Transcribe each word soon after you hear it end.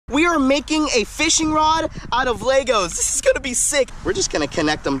are making a fishing rod out of Legos. This is gonna be sick. We're just gonna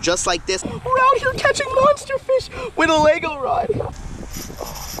connect them just like this. We're out here catching monster fish with a Lego rod. Oh,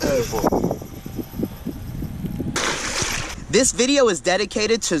 beautiful. This video is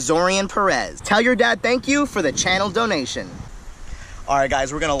dedicated to Zorian Perez. Tell your dad thank you for the channel donation. All right,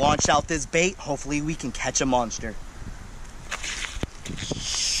 guys, we're gonna launch out this bait. Hopefully we can catch a monster.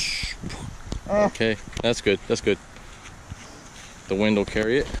 Okay, that's good, that's good. The wind will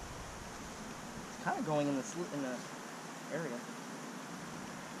carry it. It's kind of going in the area.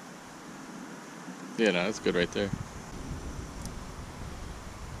 Yeah, no, that's good right there.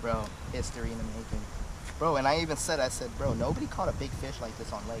 Bro, history in the making. Bro, and I even said, bro, nobody caught a big fish like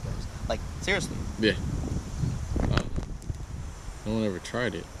this on Legos. Like, seriously. Yeah. No one ever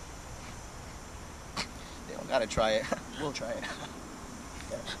tried it. They don't gotta try it. We'll try it.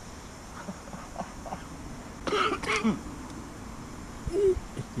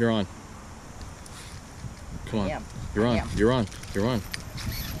 You're on. Come on. Damn. You're on. Damn. You're on. You're on.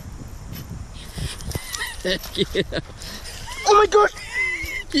 Yeah. Oh my god!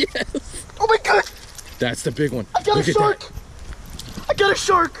 Yes. Oh my god! That's the big one. I got a shark! I got a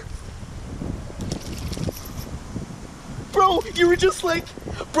shark! Bro, you were just like,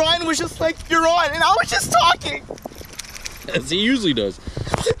 Brian was just like, you're on, and I was just talking! As he usually does.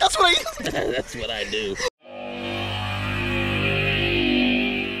 That's what I That's what I do.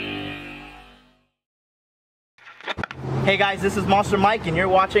 Hey guys, this is Monster Mike, and you're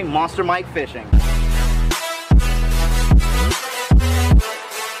watching Monster Mike Fishing.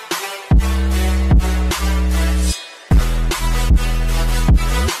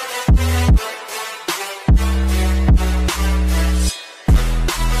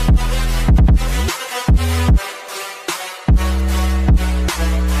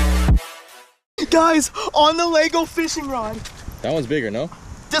 Guys, on the Lego fishing rod. That one's bigger, no?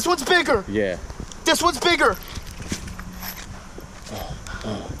 This one's bigger. Yeah. This one's bigger.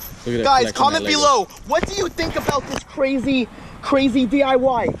 Look at that. Guys, comment below. What do you think about this crazy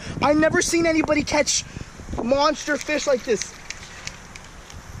DIY? I've never seen anybody catch monster fish like this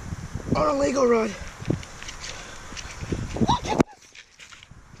on a Lego rod. Look at this.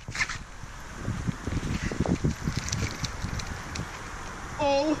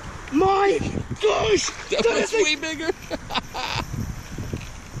 Oh my gosh! That one's way bigger.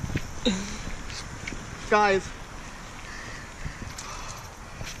 Guys.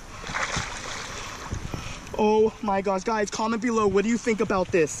 Oh my gosh, guys, comment below. What do you think about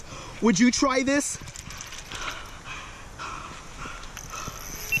this? Would you try this?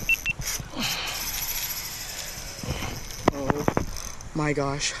 Oh my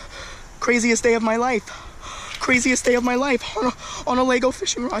gosh. Craziest day of my life. Craziest day of my life on a Lego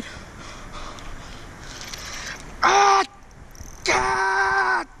fishing rod. Ah!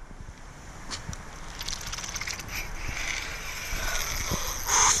 God!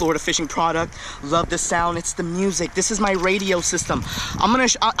 Florida fishing product. Love the sound. It's the music. This is my radio system. I'm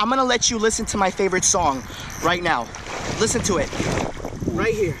gonna let you listen to my favorite song right now. Listen to it.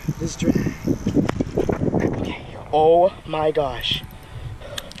 Right here. This drag. Okay. Oh my gosh.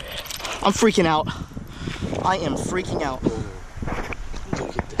 I'm freaking out. I am freaking out.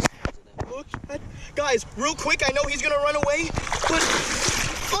 Look at this. Look at, guys, real quick, I know he's gonna run away, but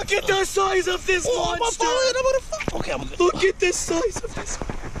look at the size of this monster. Okay, I'm good. Look at the size of this.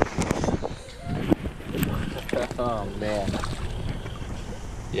 Oh man.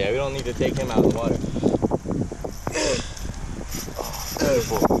 Yeah, we don't need to take him out of the water. Oh,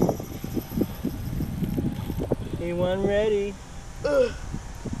 beautiful. Anyone ready?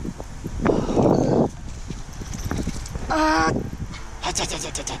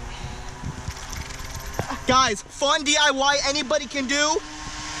 Guys, fun DIY anybody can do.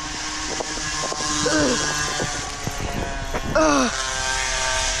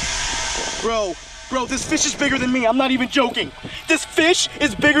 Bro, this fish is bigger than me. I'm not even joking. This fish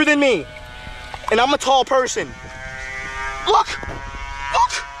is bigger than me. And I'm a tall person. Look!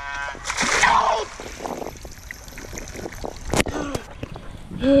 Look!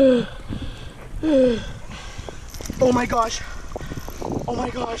 Oh my gosh. Oh my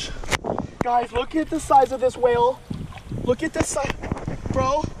gosh. Guys, look at the size of this whale. Look at this size.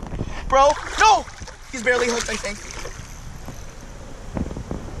 Bro. No! He's barely hooked, I think.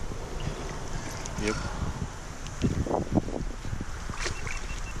 Yep.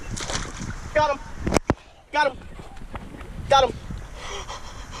 Got him.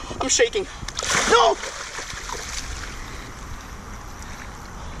 I'm shaking. No!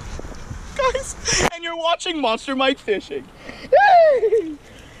 Guys, and you're watching Monster Mike Fishing. Yay!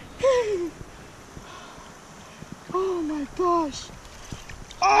 Oh my gosh.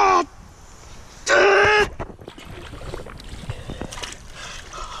 Ah!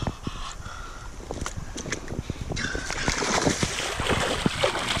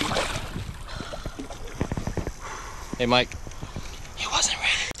 Hey, Mike. He wasn't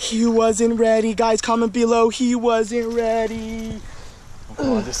ready. He wasn't ready. Guys, comment below. He wasn't ready.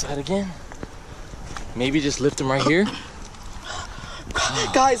 Go on this side again. Maybe just lift him right here.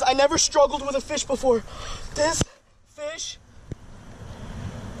 Guys, I never struggled with a fish before. This fish.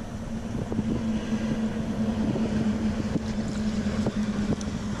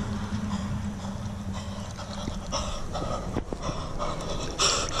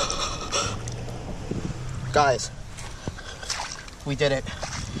 Guys, we did it.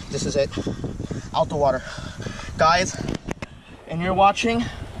 This is it. Out the water. Guys, and you're watching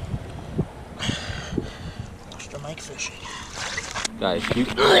Mr. Mike fishing. Guys,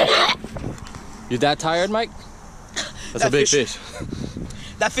 you that tired, Mike? That's a big fish.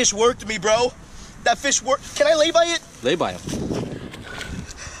 That fish worked me, bro. That fish worked. Can I lay by it? Lay by him.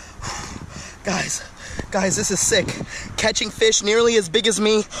 Guys, this is sick. Catching fish nearly as big as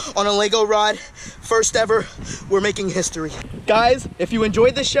me on a Lego rod. First ever, we're making history. Guys, if you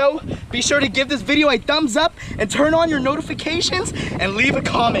enjoyed the show, be sure to give this video a thumbs up and turn on your notifications and leave a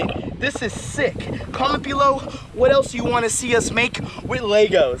comment. This is sick. Comment below what else you want to see us make with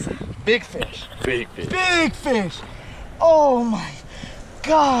Legos. Big fish. Big fish. Big fish. Oh my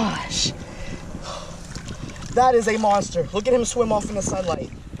gosh. That is a monster. Look at him swim off in the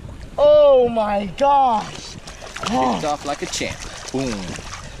sunlight. Oh my gosh. Kicked off like a champ. Boom.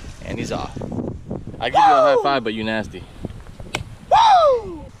 And he's off. I give you a high five, but you nasty.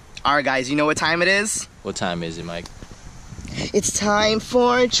 Woo! All right, guys, you know what time it is? What time is it, Mike? It's time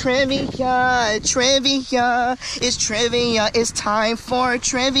for trivia, trivia. It's trivia, it's time for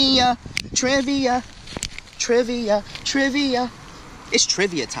trivia, trivia, trivia, trivia. It's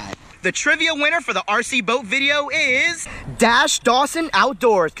trivia time. The trivia winner for the RC boat video is Dash Dawson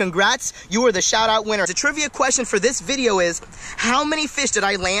Outdoors. Congrats, you are the shout out winner. The trivia question for this video is, how many fish did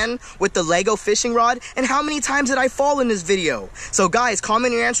I land with the Lego fishing rod and how many times did I fall in this video? So guys,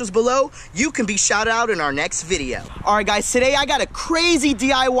 comment your answers below. You can be shouted out in our next video. All right guys, today I got a crazy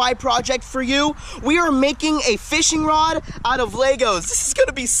DIY project for you. We are making a fishing rod out of Legos. This is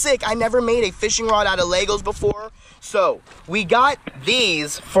gonna be sick. I never made a fishing rod out of Legos before. So we got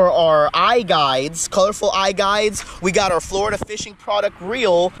these for our eye guides, colorful eye guides. We got our Florida fishing product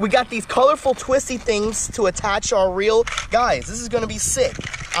reel. We got these colorful twisty things to attach our reel. Guys, this is gonna be sick.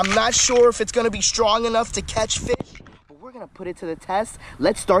 I'm not sure if it's gonna be strong enough to catch fish, but we're gonna put it to the test.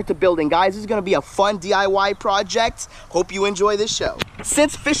 Let's start the building, guys. This is gonna be a fun DIY project. Hope you enjoy this show.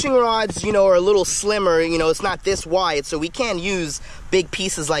 Since fishing rods, you know, are a little slimmer, you know, it's not this wide, so we can't use big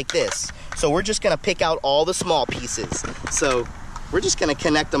pieces like this. So we're just gonna pick out all the small pieces. So we're just gonna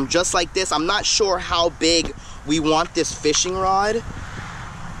connect them just like this. I'm not sure how big we want this fishing rod,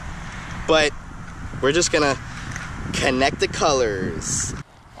 but we're just gonna connect the colors.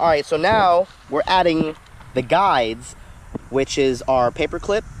 All right, so now we're adding the guides, which is our paper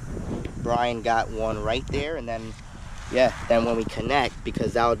clip. Brian got one right there, and then, yeah, then when we connect,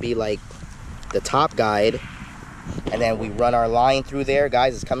 because that would be like the top guide, and then we run our line through there.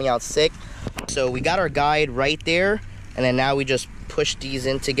 Guys, it's coming out sick. So we got our guide right there, and then now we just push these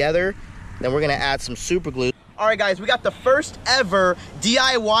in together. Then we're gonna add some super glue. All right guys, we got the first ever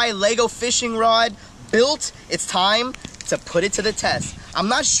DIY Lego fishing rod built. It's time to put it to the test. I'm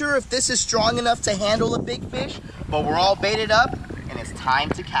not sure if this is strong enough to handle a big fish, but we're all baited up and it's time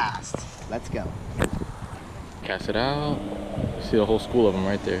to cast. Let's go. Cast it out. See a whole school of them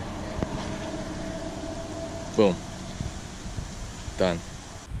right there. Boom. Done.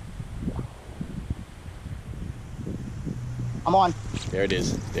 I'm on. There it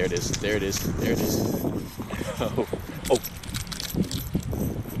is. There it is. There it is. There it is. Oh. Oh.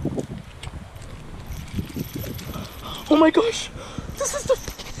 Oh my gosh.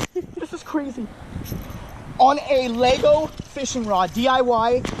 This is crazy. On a Lego fishing rod,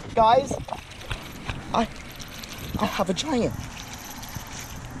 DIY, guys, I have a giant.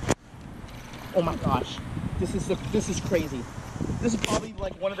 Oh my gosh. This is crazy. This is probably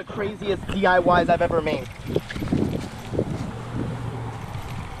like one of the craziest DIYs I've ever made.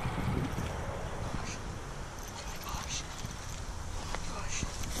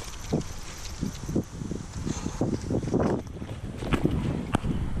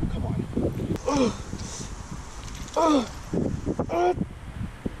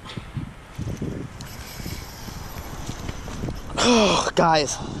 Oh,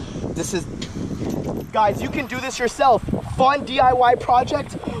 guys, guys, you can do this yourself. Fun DIY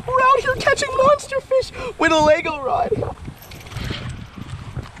project. We're out here catching monster fish with a Lego rod.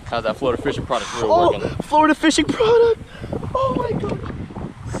 How's that Florida fishing product really working? Florida fishing product. Oh my god,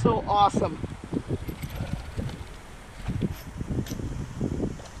 so awesome.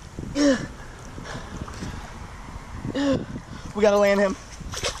 We gotta land him.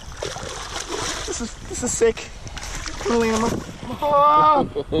 This is sick. I'm gonna land him.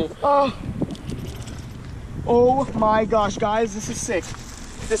 Oh my gosh, guys, this is sick.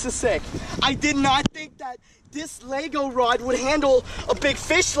 This is sick. I did not think that this Lego rod would handle a big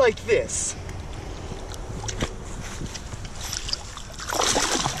fish like this.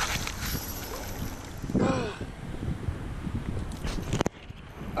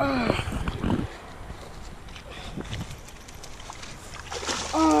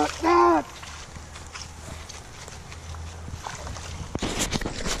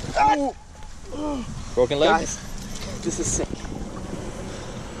 Broken leg? Guys, this is sick.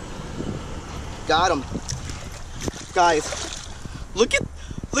 Got him. Guys, look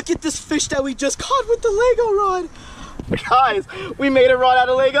at this fish that we just caught with the Lego rod. Guys, we made a rod out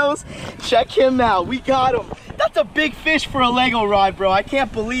of Legos. Check him out. We got him. That's a big fish for a Lego rod, bro. I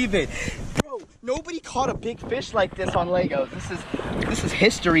can't believe it. Bro, nobody caught a big fish like this on Legos. This is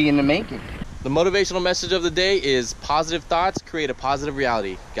history in the making. The motivational message of the day is positive thoughts create a positive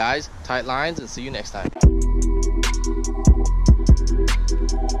reality. Guys, tight lines and see you next time.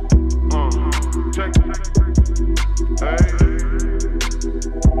 Check. Hey.